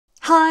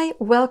Hi,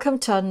 welcome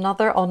to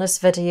another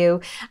honest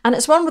video, and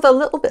it's one with a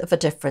little bit of a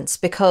difference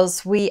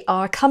because we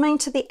are coming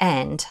to the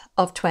end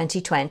of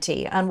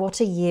 2020 and what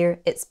a year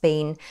it's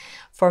been.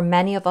 For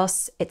many of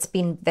us, it's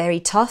been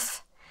very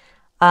tough.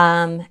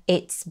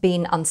 It's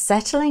been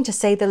unsettling to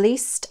say the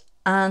least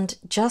and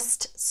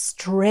just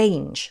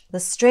strange, the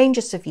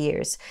strangest of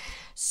years.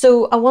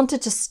 So I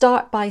wanted to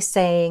start by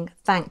saying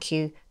thank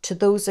you to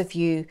those of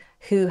you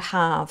who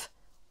have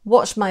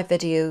watched my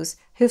videos,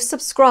 who've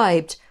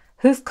subscribed,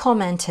 who've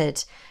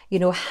commented. You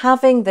know,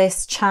 having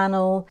this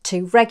channel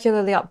to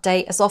regularly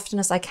update as often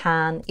as I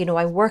can. You know,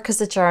 I work as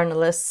a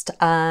journalist,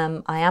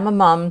 I am a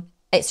mum.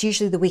 It's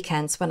usually the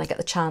weekends when I get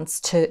the chance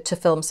to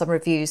film some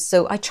reviews.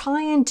 So I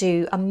try and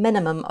do a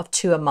minimum of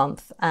 2 a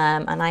month,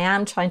 and I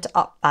am trying to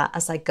up that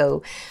as I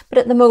go. But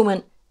at the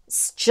moment,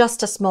 it's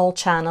just a small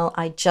channel.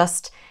 I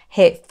just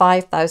hit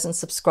 5,000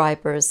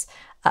 subscribers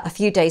a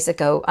few days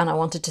ago, and I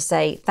wanted to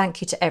say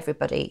thank you to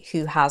everybody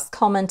who has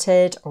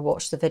commented or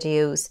watched the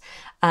videos.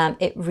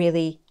 It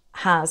really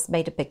has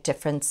made a big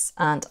difference,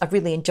 and I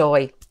really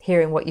enjoy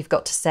hearing what you've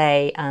got to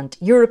say and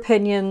your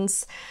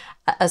opinions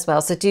as well.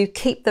 So do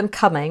keep them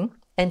coming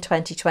in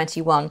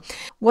 2021.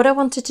 What I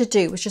wanted to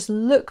do was just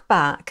look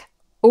back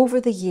over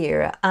the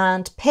year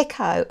and pick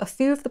out a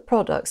few of the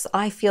products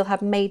I feel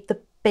have made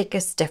the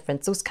biggest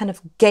difference, those kind of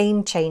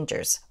game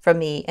changers for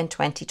me in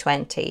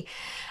 2020.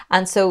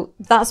 And so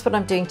that's what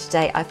I'm doing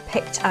today. I've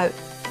picked out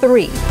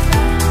 3.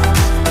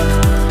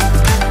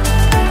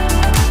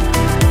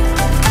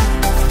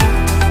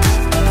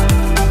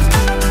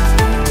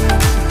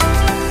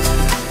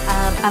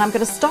 And I'm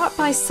going to start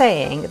by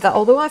saying that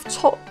although I've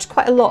talked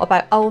quite a lot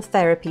about owl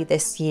therapy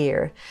this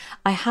year,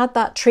 I had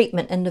that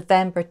treatment in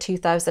November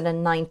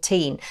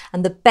 2019,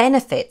 and the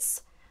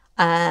benefits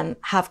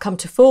have come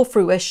to full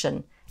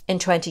fruition in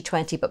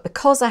 2020. But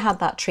because I had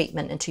that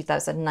treatment in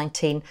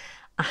 2019,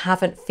 I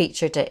haven't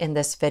featured it in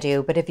this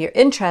video. But if you're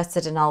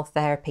interested in owl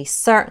therapy,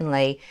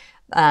 certainly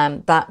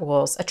that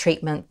was a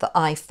treatment that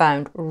I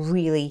found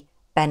really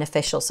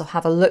beneficial. So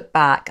have a look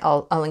back.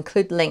 I'll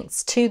include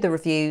links to the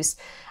reviews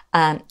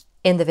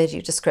in the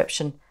video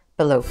description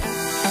below.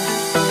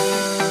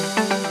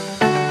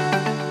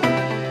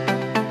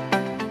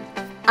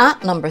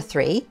 At number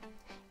 3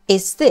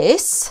 is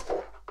this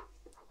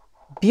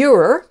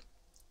Bure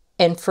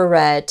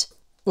infrared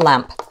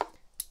lamp.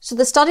 So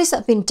the studies that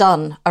have been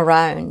done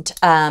around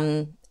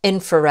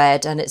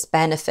infrared and its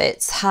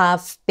benefits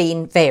have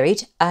been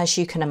varied, as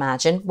you can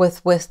imagine,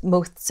 with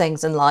most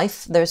things in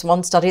life. There's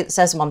one study that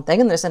says one thing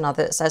and there's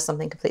another that says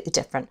something completely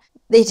different.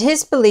 It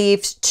is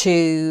believed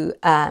to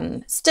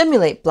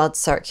stimulate blood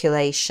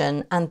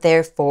circulation and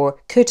therefore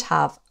could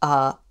have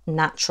a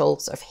natural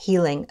sort of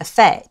healing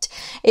effect.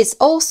 It's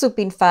also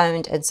been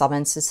found in some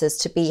instances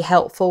to be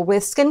helpful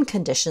with skin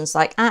conditions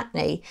like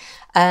acne.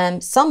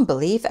 Some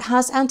believe it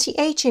has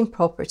anti-aging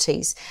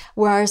properties,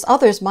 whereas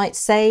others might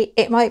say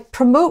it might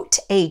promote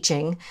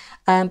aging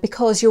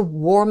because you're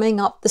warming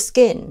up the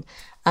skin,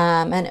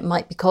 and it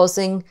might be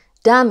causing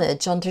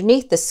damage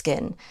underneath the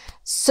skin.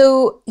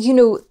 So, you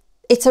know,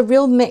 it's a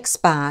real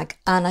mixed bag,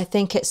 and I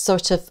think it's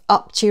sort of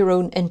up to your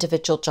own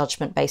individual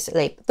judgment,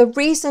 basically. The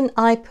reason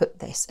I put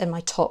this in my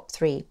top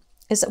 3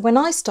 is that when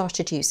I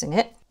started using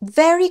it,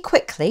 very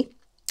quickly,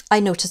 I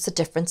noticed a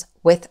difference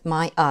with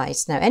my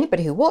eyes. Now,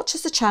 anybody who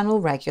watches the channel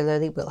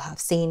regularly will have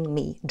seen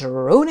me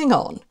droning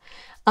on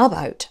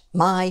about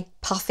my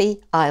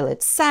puffy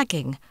eyelids.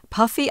 Sagging,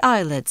 puffy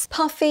eyelids,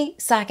 puffy,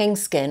 sagging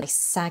skin,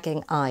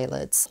 sagging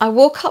eyelids. I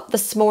woke up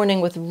this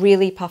morning with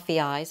really puffy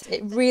eyes.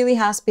 It really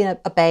has been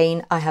a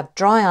bane. I have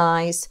dry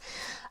eyes.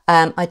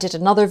 I did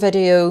another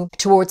video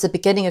towards the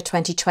beginning of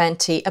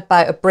 2020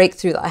 about a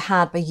breakthrough that I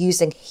had by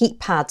using heat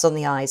pads on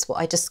the eyes. What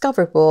I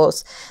discovered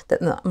was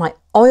that my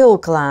oil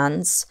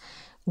glands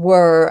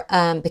were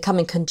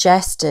becoming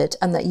congested,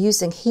 and that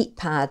using heat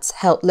pads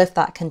helped lift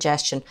that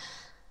congestion.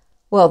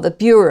 Well, the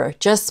Bure,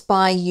 just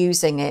by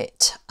using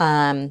it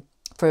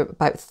for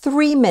about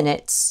 3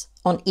 minutes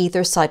on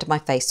either side of my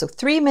face, so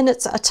 3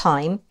 minutes at a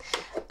time,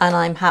 and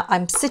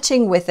I'm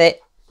sitting with it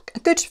a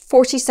good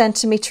 40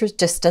 centimeters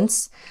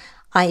distance.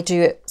 I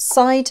do it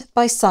side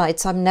by side,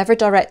 so I'm never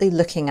directly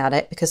looking at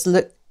it, because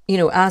look, you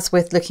know, as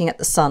with looking at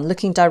the sun,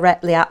 looking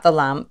directly at the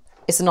lamp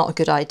is not a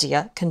good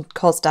idea. It can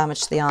cause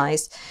damage to the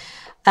eyes.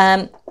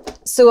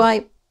 So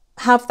I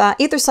have that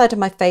either side of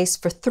my face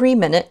for 3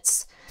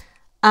 minutes.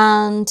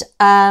 And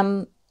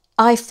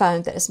I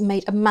found that it's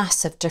made a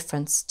massive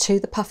difference to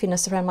the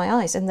puffiness around my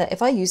eyes, and that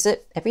if I use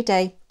it every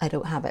day, I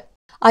don't have it.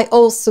 I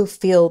also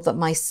feel that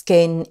my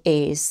skin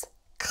is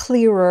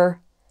clearer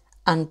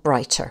and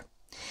brighter.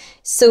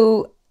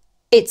 So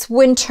it's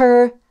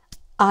winter.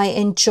 I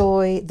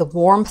enjoy the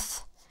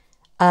warmth.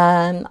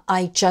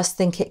 I just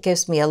think it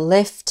gives me a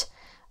lift.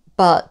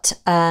 But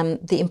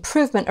the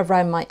improvement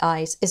around my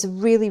eyes is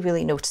really,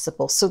 really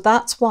noticeable. So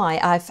that's why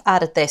I've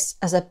added this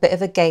as a bit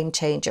of a game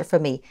changer for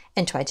me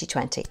in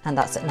 2020. And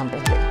that's at number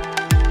 3.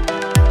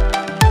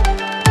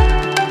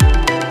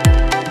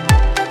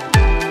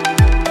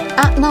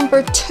 At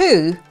number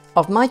 2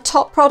 of my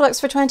top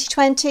products for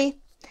 2020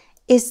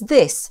 is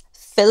this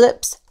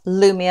Philips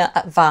Lumia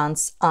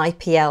Advanced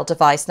IPL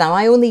device. Now,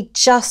 I only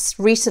just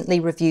recently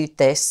reviewed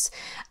this.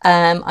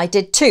 I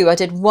did two. I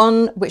did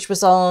one which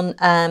was on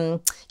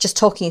just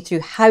talking you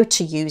through how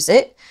to use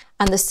it.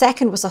 And the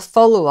second was a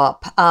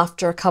follow-up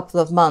after a couple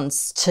of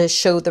months to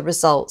show the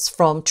results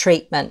from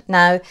treatment.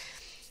 Now,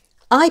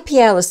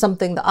 IPL is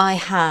something that I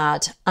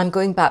had, I'm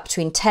going back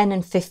between 10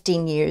 and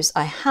 15 years.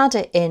 I had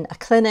it in a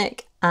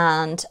clinic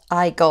and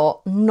I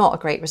got not a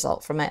great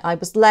result from it. I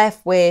was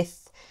left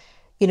with,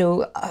 you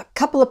know, a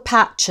couple of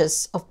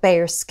patches of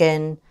bare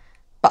skin,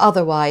 but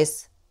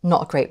otherwise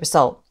not a great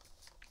result.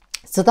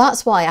 So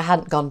that's why I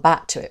hadn't gone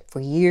back to it for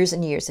years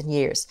and years and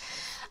years.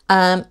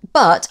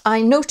 But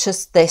I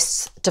noticed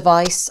this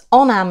device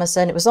on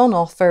Amazon. It was on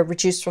offer,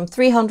 reduced from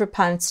 £300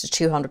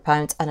 to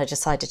 £200, and I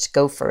decided to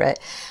go for it.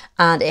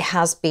 And it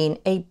has been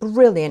a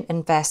brilliant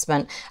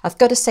investment. I've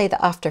got to say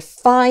that after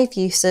 5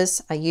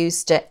 uses, I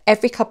used it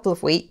every couple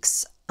of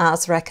weeks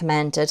as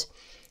recommended.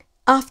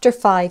 After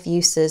 5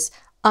 uses,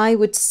 I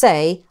would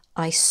say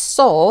I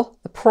saw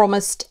the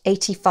promised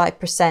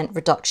 85%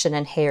 reduction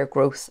in hair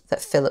growth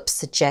that Philips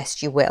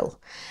suggests you will.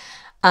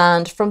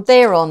 And from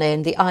there on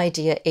in, the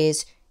idea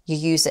is you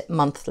use it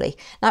monthly.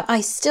 Now, I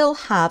still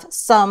have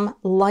some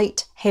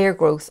light hair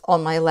growth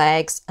on my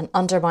legs and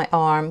under my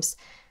arms,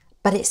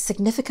 but it's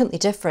significantly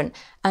different.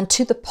 And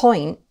to the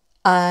point,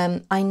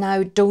 I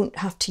now don't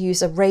have to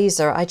use a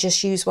razor. I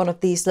just use one of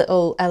these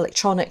little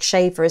electronic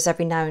shavers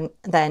every now and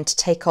then to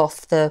take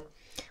off the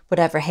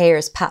whatever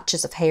hairs,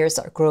 patches of hairs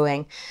that are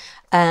growing.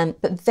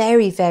 But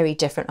very, very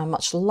different. A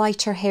much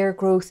lighter hair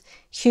growth,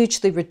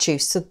 hugely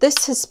reduced. So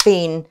this has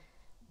been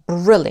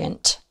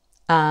brilliant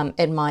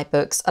in my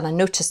books. And I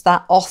noticed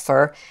that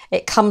offer,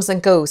 it comes and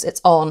goes.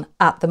 It's on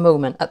at the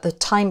moment. At the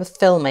time of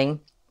filming,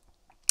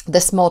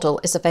 this model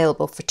is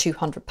available for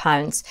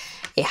 £200.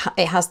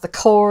 It has the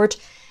cord.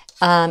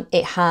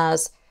 It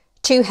has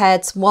 2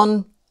 heads,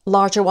 one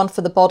larger one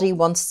for the body,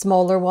 one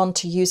smaller one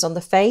to use on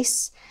the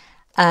face.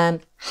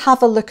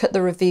 Have a look at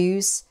the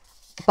reviews,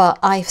 but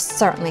I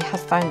certainly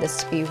have found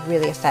this to be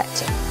really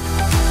effective.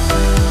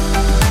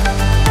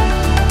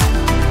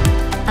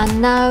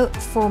 And now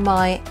for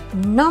my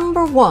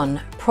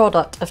 #1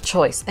 product of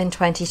choice in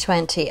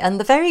 2020. And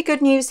the very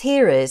good news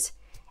here is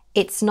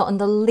it's not in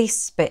the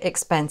least bit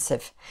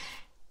expensive.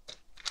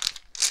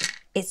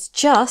 It's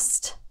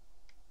just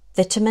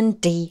vitamin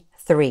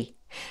D3.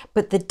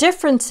 But the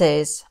difference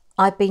is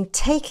I've been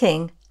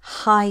taking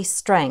high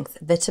strength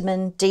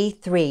vitamin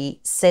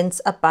D3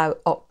 since about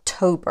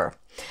October.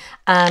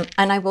 And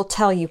I will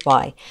tell you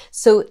why.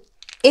 So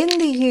in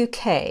the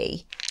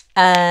UK,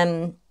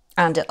 and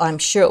I'm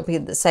sure it'll be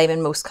the same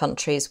in most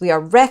countries, we are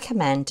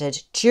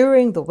recommended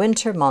during the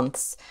winter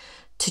months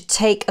to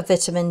take a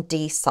vitamin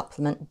D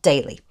supplement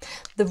daily.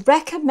 The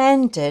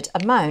recommended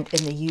amount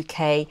in the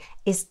UK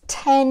is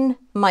 10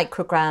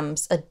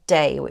 micrograms a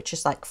day, which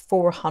is like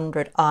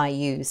 400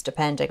 IUs,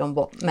 depending on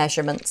what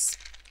measurements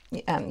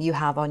you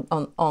have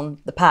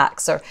on the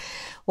packs or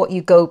what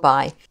you go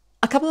by.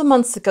 A couple of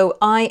months ago,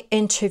 I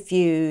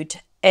interviewed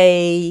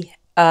a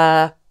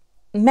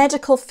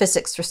medical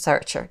physics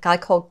researcher, a guy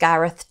called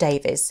Gareth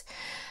Davies,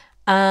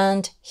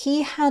 and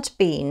he had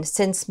been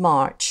since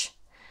March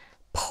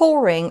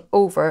poring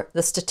over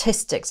the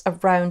statistics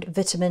around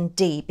vitamin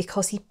D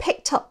because he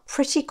picked up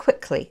pretty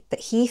quickly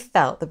that he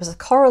felt there was a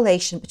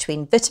correlation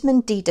between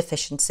vitamin D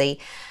deficiency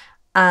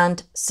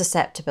and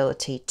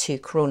susceptibility to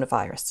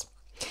coronavirus.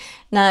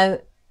 Now,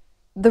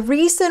 the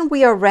reason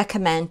we are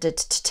recommended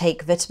to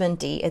take vitamin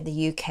D in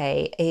the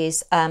UK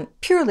is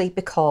purely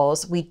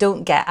because we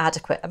don't get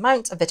adequate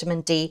amounts of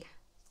vitamin D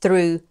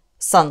through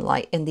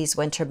sunlight in these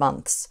winter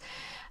months.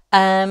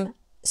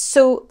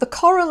 So the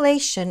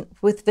correlation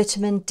with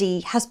vitamin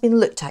D has been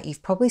looked at.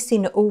 You've probably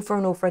seen it over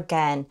and over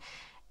again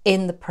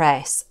in the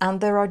press,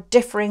 and there are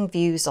differing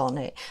views on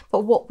it. But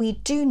what we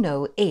do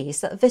know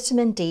is that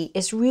vitamin D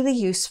is really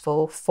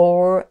useful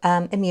for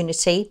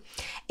immunity.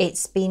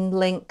 It's been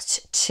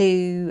linked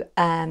to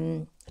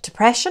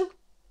depression,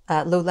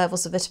 low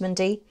levels of vitamin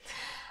D,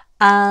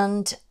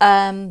 and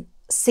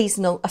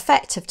seasonal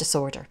affective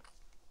disorder.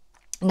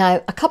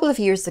 Now, a couple of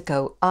years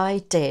ago,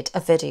 I did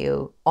a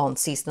video on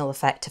seasonal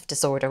affective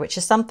disorder, which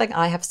is something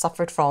I have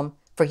suffered from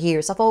for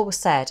years. I've always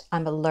said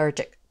I'm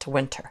allergic to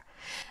winter.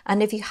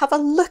 And if you have a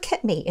look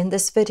at me in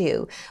this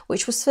video,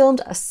 which was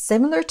filmed at a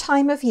similar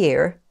time of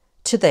year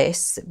to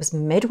this, it was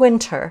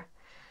midwinter,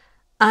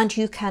 and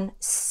you can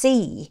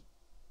see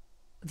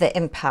the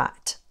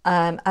impact.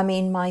 I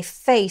mean, my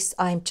face,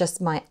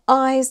 my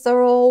eyes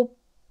are all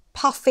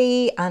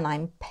puffy and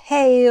I'm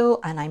pale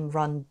and I'm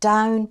run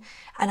down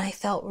and I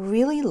felt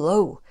really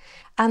low.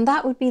 And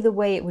that would be the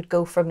way it would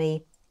go for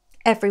me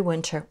every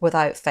winter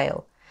without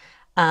fail.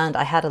 And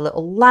I had a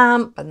little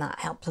lamp and that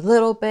helped a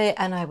little bit,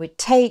 and I would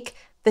take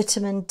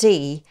vitamin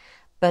D,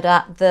 but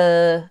at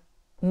the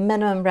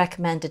minimum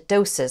recommended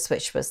doses,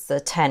 which was the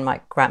 10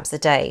 micrograms a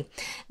day.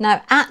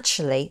 Now,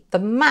 actually, the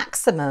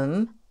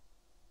maximum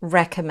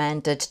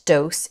recommended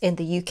dose in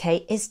the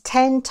UK is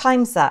 10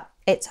 times that.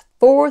 It's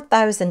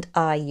 4,000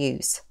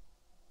 IUs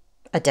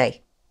a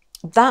day.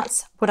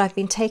 that's what I've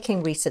been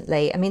taking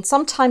recently. I mean,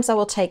 sometimes I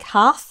will take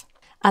half,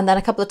 and then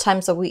a couple of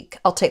times a week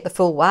I'll take the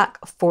full whack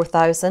of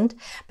 4,000,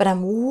 but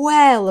I'm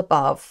well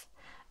above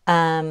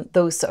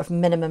those sort of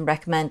minimum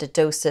recommended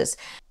doses.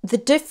 The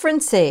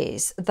difference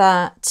is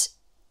that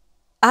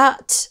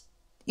at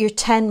your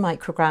 10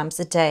 micrograms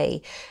a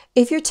day,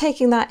 if you're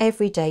taking that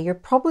every day, you're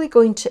probably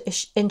going to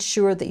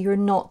ensure that you're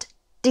not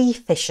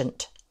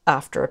deficient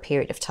after a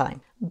period of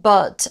time.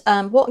 But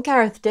what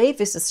Gareth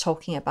Davis is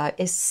talking about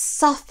is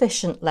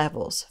sufficient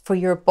levels for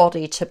your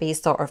body to be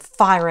sort of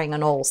firing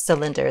on all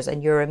cylinders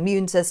and your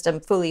immune system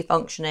fully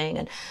functioning,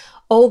 and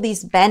all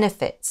these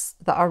benefits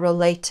that are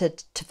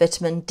related to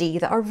vitamin D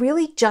that are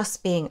really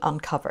just being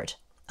uncovered.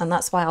 And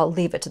that's why I'll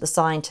leave it to the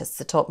scientists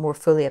to talk more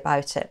fully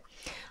about it.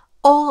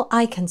 All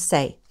I can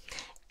say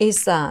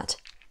is that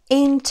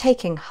in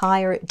taking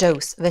higher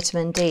dose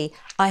vitamin D,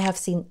 I have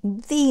seen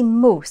the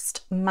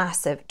most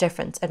massive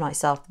difference in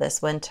myself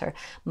this winter.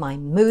 My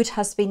mood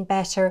has been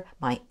better,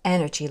 my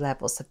energy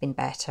levels have been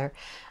better.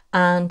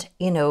 And,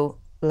 you know,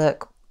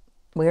 look,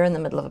 we're in the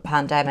middle of a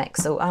pandemic,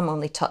 so I'm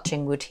only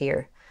touching wood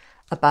here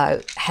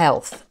about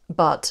health,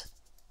 but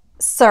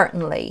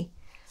certainly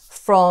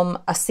from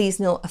a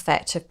seasonal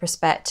affective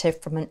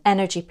perspective, from an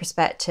energy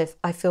perspective,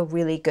 I feel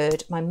really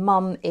good. My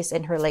mum is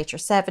in her later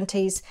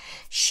 70s.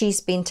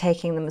 She's been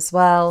taking them as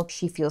well.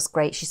 She feels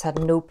great. She's had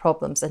no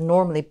problems. And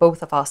normally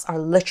both of us are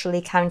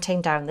literally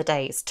counting down the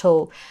days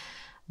till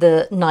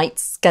the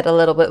nights get a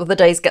little bit, the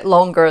days get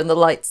longer and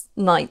the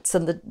nights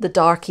and the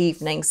dark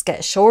evenings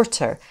get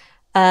shorter.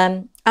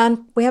 And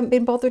we haven't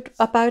been bothered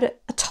about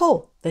it at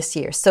all this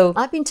year. So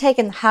I've been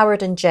taking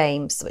Howard and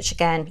James, which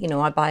again, you know,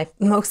 I buy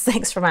most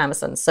things from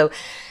Amazon. So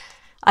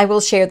I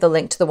will share the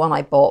link to the one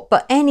I bought.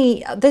 But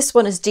this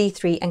one is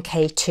D3 and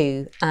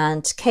K2.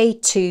 And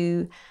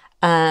K2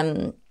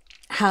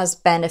 has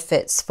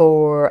benefits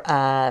for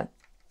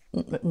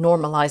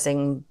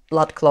normalizing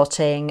blood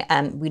clotting.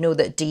 And we know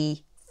that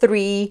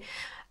D3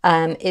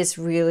 is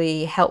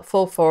really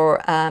helpful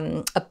for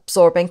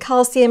absorbing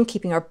calcium,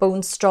 keeping our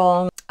bones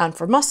strong, and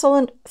for muscle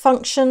and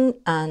function,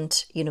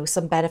 and, you know,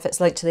 some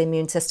benefits linked to the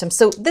immune system.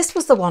 So this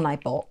was the one I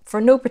bought for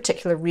no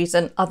particular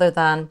reason other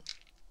than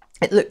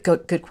it looked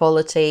good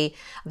quality.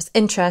 I was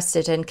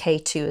interested in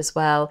K2 as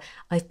well.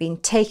 I've been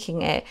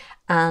taking it,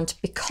 and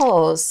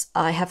because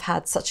I have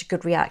had such a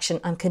good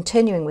reaction, I'm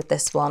continuing with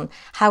this one.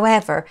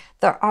 However,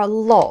 there are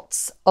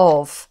lots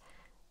of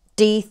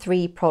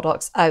D3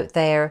 products out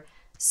there.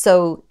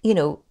 So, you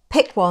know,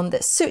 pick one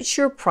that suits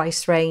your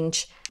price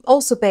range.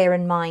 Also bear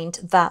in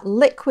mind that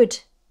liquid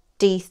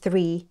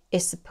D3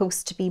 is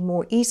supposed to be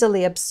more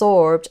easily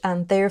absorbed,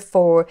 and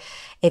therefore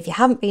if you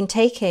haven't been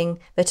taking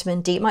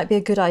vitamin D, it might be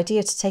a good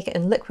idea to take it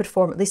in liquid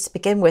form, at least to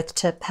begin with,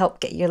 to help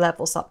get your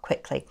levels up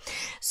quickly.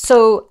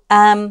 So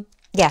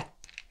yeah,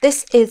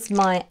 this is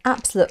my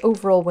absolute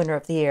overall winner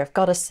of the year. I've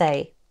got to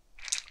say,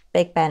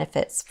 big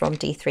benefits from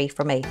D3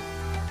 for me.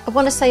 I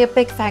want to say a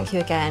big thank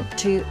you again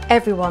to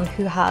everyone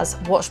who has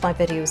watched my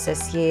videos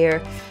this year,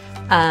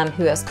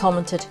 who has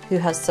commented, who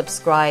has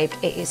subscribed.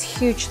 It is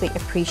hugely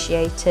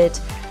appreciated.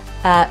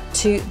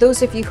 To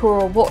those of you who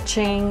are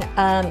watching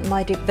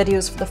my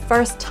videos for the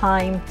first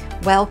time,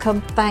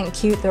 welcome,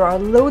 thank you. There are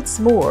loads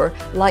more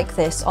like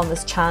this on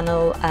this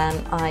channel.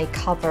 I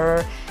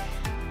cover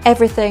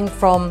everything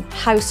from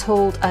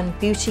household and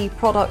beauty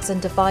products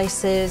and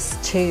devices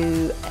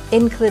to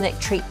in-clinic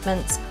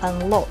treatments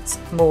and lots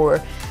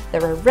more.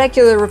 There are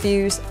regular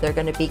reviews. They're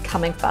going to be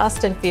coming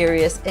fast and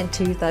furious in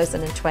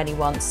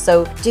 2021.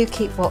 So do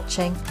keep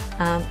watching.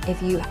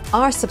 If you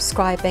are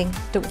subscribing,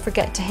 don't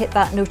forget to hit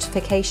that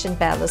notification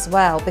bell as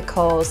well,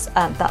 because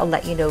that'll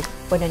let you know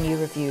when a new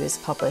review is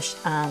published.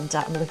 And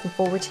I'm looking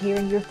forward to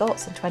hearing your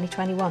thoughts in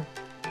 2021.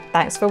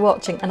 Thanks for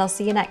watching, and I'll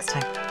see you next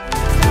time.